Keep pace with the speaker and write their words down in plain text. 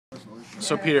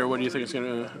So, Peter, what do you think is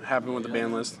going to happen with the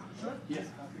ban list?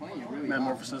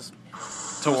 Metamorphosis.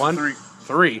 To 1?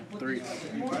 Three.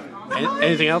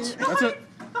 Anything else? That's it.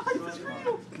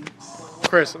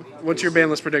 Chris, what's your ban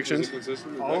list predictions?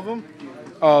 All of them?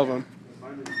 All of them.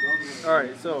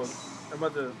 Alright, so I'm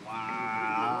about to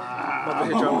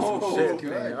hit y'all with some shit,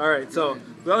 man. Alright, so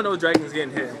we all know Dragon's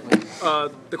getting hit.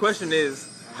 The question is,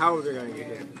 how are they gonna get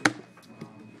hit?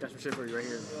 Got some shit for you right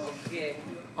here.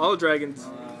 All the dragons,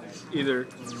 either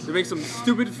they make some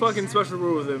stupid fucking special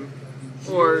rule with them,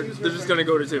 or they're just gonna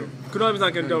go to 2. Konami's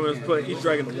not gonna go and put each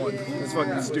dragon to 1. It's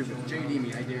fucking stupid.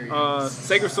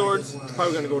 Sacred Swords,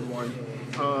 probably gonna go to 1.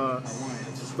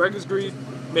 Reckless Greed,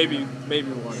 maybe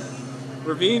 1.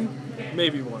 Ravine,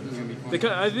 maybe 1.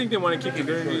 I think they want to keep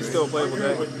Divinity still a playable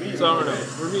deck, so I don't know.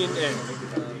 Ravine and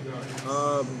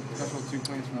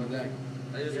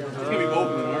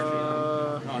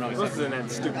what's in that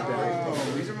stupid deck?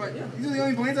 These are the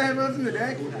only planes I have left in the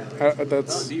deck?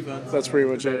 That's pretty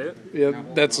much it. Yeah,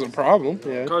 that's a problem.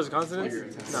 Yeah. Cards of Consonance?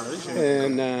 No, they shouldn't.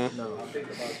 And No.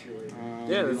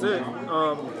 Yeah, that's it.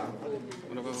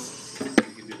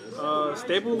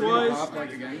 Staple wise,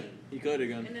 He could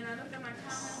again.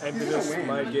 Emptiness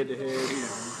might get a hit.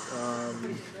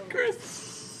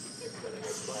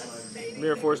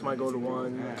 Mirror Force might go to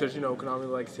 1 because you know Konami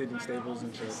likes hitting staples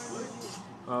and shit.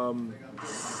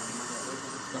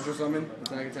 Special summon,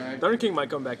 attack. Thunder King might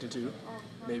come back to 2,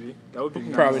 maybe. That would be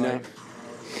probably not.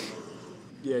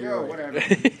 Yeah, you're right. Whatever.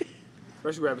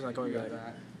 Rescue Rabbit's not coming back.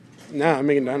 Nah, I'm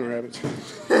making Dino Rabbits.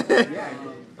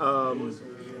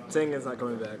 Tengen's not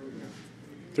coming back.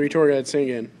 3 tour guides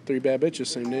singing. 3 bad bitches,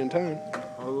 same damn time.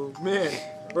 Oh man,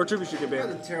 Bro Tribute should get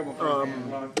banned. That's a terrible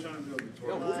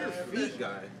Yo, move your feet,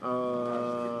 guy.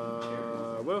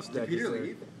 What else deck is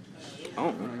there? I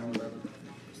don't know.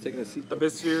 He's taking a seat.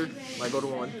 Abyss Sphere might go to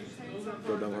 1.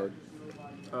 Go down hard.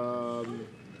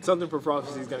 Something for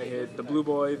Prophecy is gonna hit. The Blue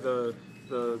Boy, the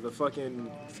fucking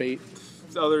Fate.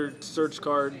 other search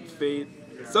card, Fate.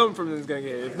 Something from them is gonna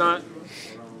get hit. If not,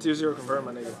 2-0 confirm,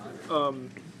 my nigga.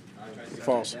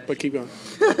 False, but keep going.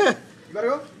 You gotta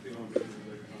go?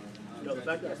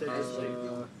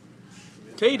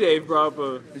 K-Dave brought up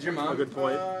a Is your mom? good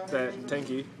point that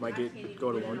Tenki might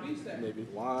go to 1, maybe.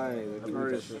 Why? I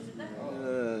believe that shit.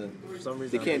 For some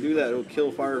reason, They can't do that. It'll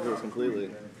kill Fire Fist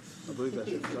completely. I believe that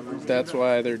shit for some reason. That's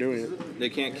why they're doing it. They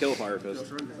can't kill Fire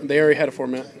Fist. They already had a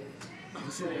format.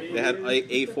 They had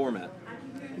a format.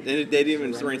 They didn't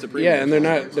even reign supreme. Yeah, and they're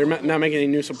not making any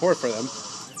new support for them.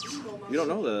 You don't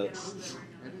know that.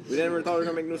 We never thought we were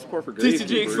gonna make new support for Grave TCG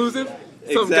Keepers. exclusive?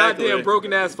 Some Exactly. goddamn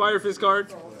broken ass Fire Fist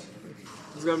card.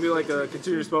 It's gonna be like a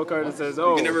continuous spell card that says,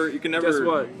 "Oh, You can never. guess what?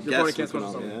 Your opponent can't what's special going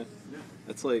on, summon." yeah.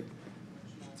 It's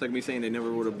like me saying they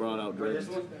never would have brought out dragons,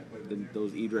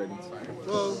 those E-dragons.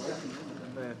 Well,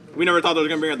 man. We never thought they were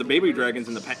gonna bring out the baby dragons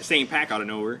in the same pack out of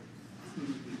nowhere.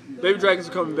 Baby Dragons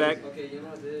are coming back. What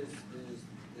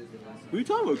are you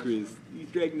talking about, Chris? You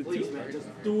dragging the teeth.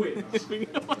 Do it. You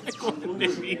know I want a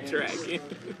baby dragon.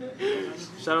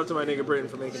 Shout out to my nigga Britton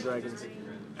for making dragons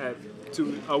at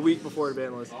a week before the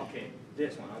ban list.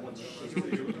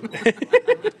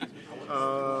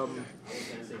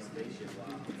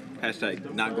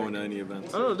 Hashtag not going to any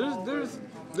events. I don't know.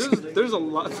 There's a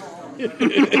lot.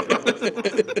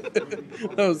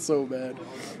 That was so bad.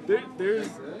 There's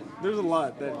a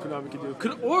lot that Konami could do.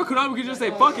 Or Konami could just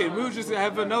say, "Fuck it, we'll just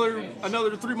have another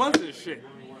 3 months of this shit."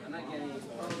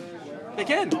 They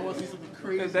can.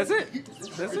 That's it.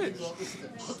 That's it.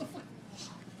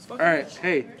 All right,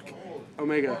 hey,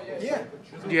 Omega. Yeah.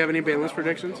 Do you have any ban list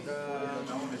predictions?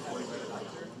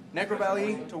 Necro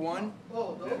Valley to 1.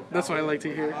 That's what I like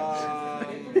to hear.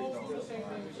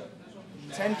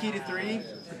 10 key to 3.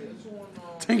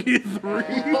 Tanky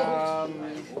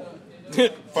 3.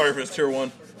 Fire Fist Tier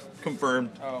 1. Confirmed.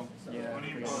 Oh, yeah.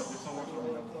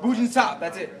 Bujin's top,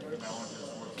 that's it.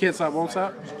 Can't stop, won't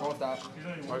stop. Won't stop.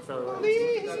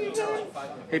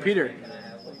 Hey, Peter.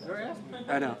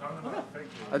 I know.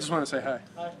 I just want to say hi.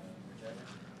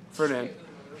 Ferdinand.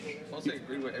 I mostly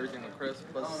agree with everything with Chris,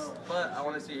 but I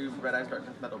want to see Red Eyes start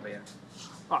Metal Band.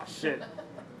 Oh shit.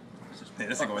 Man,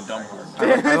 this ain't going dumb. I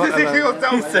love-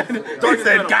 He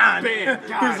said gone.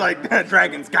 He's like, that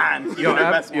dragon's gone. Yo,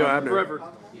 Forever. Abner,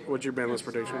 what's your ban list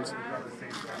predictions?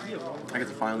 I get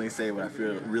to finally say what I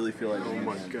really feel like. Oh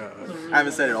my god. I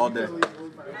haven't said it all day.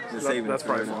 Just saving That's it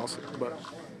for probably right now. false. But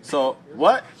So,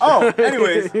 what? Oh,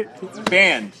 anyways,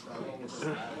 banned.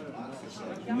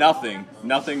 Nothing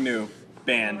new.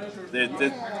 Banned.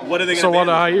 What are they going to ban? so, what?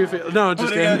 How you feel? No,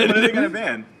 just What are kidding. they going to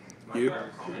ban? You?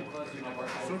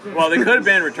 Well, they could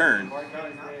ban return.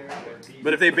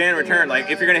 But if they ban return, like,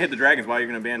 if you're going to hit the dragons, why are you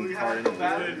going to ban the card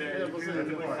anyway?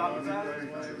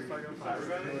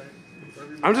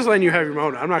 I'm just letting you have your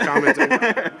moment. I'm not commenting.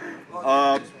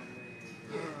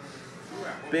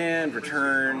 Ban,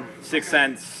 return, 6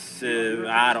 cents,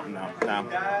 I don't know. No,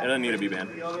 it doesn't need to be banned.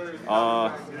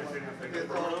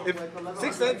 If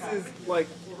 6 cents is like,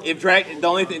 The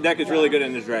only deck is really good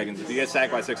in is dragons. If you get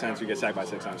sacked by 6 cents, you get sacked by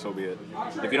 6 cents, so be it.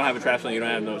 If you don't have a trash lane, you don't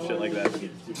have no shit like that.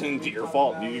 It's your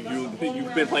fault. You've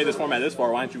been playing this format this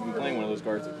far, why aren't you playing one of those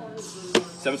cards?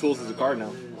 7 Tools is a card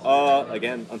now.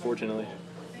 Again, unfortunately.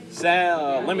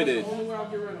 Limited.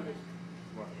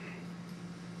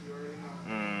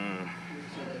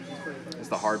 It's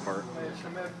the hard part.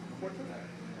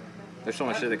 There's so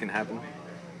much shit that can happen.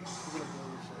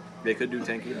 They could do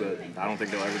tanky, but I don't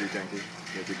think they'll ever do tanky.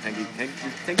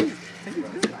 Tanky's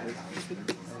good.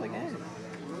 Like,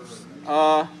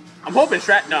 I'm hoping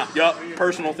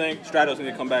personal thing. Stratos need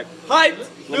to come back. hyped!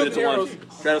 Limited to 1.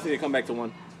 Stratos need to come back to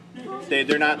 1.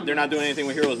 They're not doing anything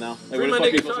with heroes now. Like, what the fuck are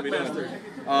you supposed to be doing?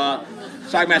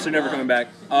 Shockmaster never coming back.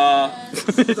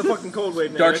 It's a fucking cold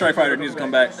wave now. Dark Strike Fighter needs to come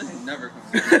back. Never.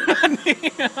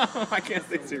 I can't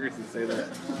stay serious and say that.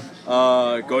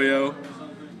 Goyo.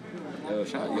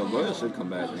 Goyo should come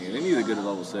back. Man. They need a good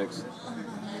level 6.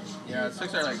 Yeah,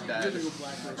 6 are like that.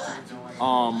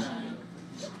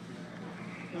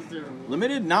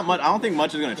 Limited, not much. I don't think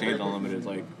much is gonna change on limited.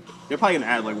 Like, they're probably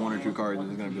gonna add like 1 or 2 cards, and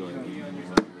it's gonna be like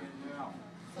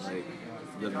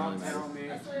doesn't really matter.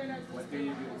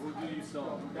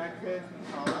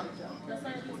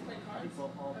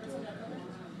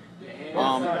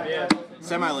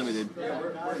 Semi-limited.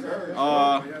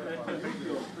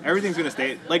 Everything's gonna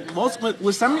stay like most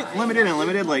with semi-limited and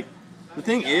limited. Like, the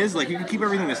thing is, like, you can keep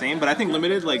everything the same, but I think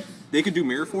limited, like, they could do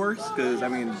Mirror Force because I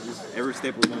mean, just every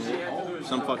staple is gonna hit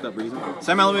some fucked up reason.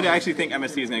 Semi-limited, I actually think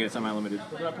MST is gonna get semi-limited.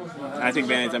 I think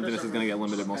Bandit's Emptiness is gonna get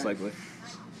limited most likely.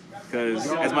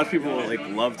 Because as much people like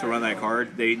love to run that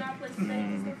card, it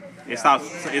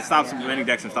stops many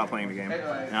decks and stop playing the game.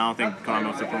 And I don't think Konami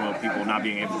wants to promote people not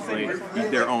being able to play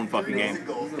their own fucking game.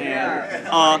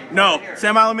 No,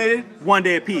 semi-limited, 1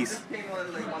 day apiece,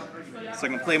 so I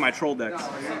can play my troll decks.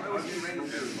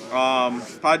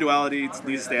 Pod Duality needs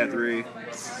to stay at 3.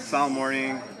 Solemn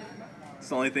Morning, it's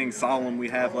the only thing solemn we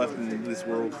have left in this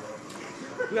world.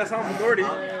 We got Solemn Authority.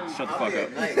 Shut the fuck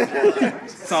up.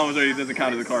 Solemn Authority doesn't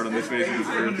count as a card on this face.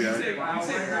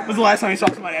 When's the last time you saw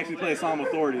somebody actually play a Solemn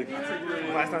Authority?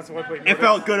 Last time someone played Nordics. It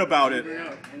felt good about it.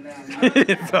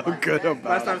 It felt good about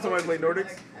Last time someone played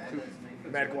Nordics.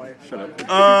 Mad quiet. Shut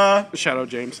up. Shadow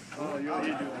James.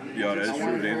 Yo, that's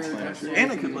true. Dan's playing that shit.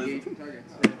 And I could play it.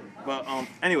 But,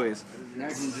 anyways.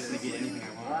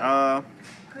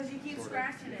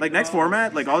 Like, next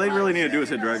format, like, all they really need to do is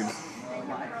hit dragons.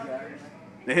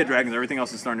 They hit dragons, everything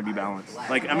else is starting to be balanced.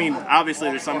 Like, I mean, obviously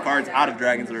there's some cards out of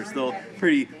dragons that are still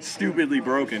pretty stupidly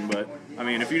broken, but, I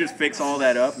mean, if you just fix all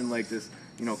that up and, like, just,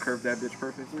 you know, curve that bitch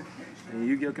perfectly, then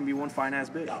Yu-Gi-Oh! Can be one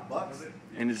fine-ass bitch.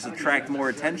 And just attract more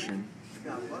attention,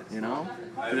 you know?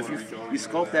 But if you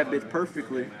sculpt that bitch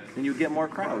perfectly, then you get more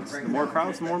crowds. The more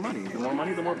crowds, the more money. The more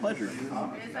money, the more pleasure.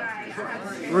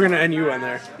 We're gonna end you on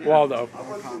there, Waldo.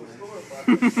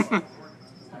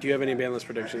 Do you have any banlist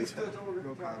predictions?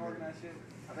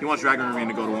 He wants Dragon Ravine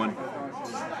to go to 1.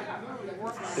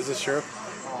 Is this true?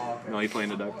 No, he playing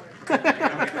the duck.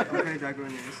 Okay, Dragon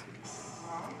is.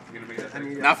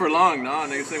 Not for long, no.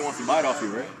 Niggas say he wants to buy it off you,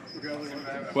 right?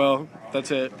 Well,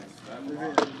 that's it.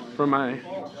 For my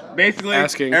Basically,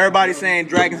 asking. Everybody's saying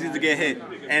dragons need to get hit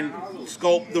and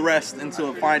sculpt the rest into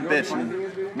a fine bitch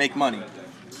and make money.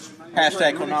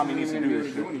 Hashtag Konami needs to do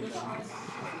this shit.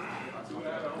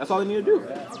 That's all they need to do.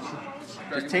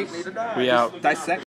 Just take, We out. dissect.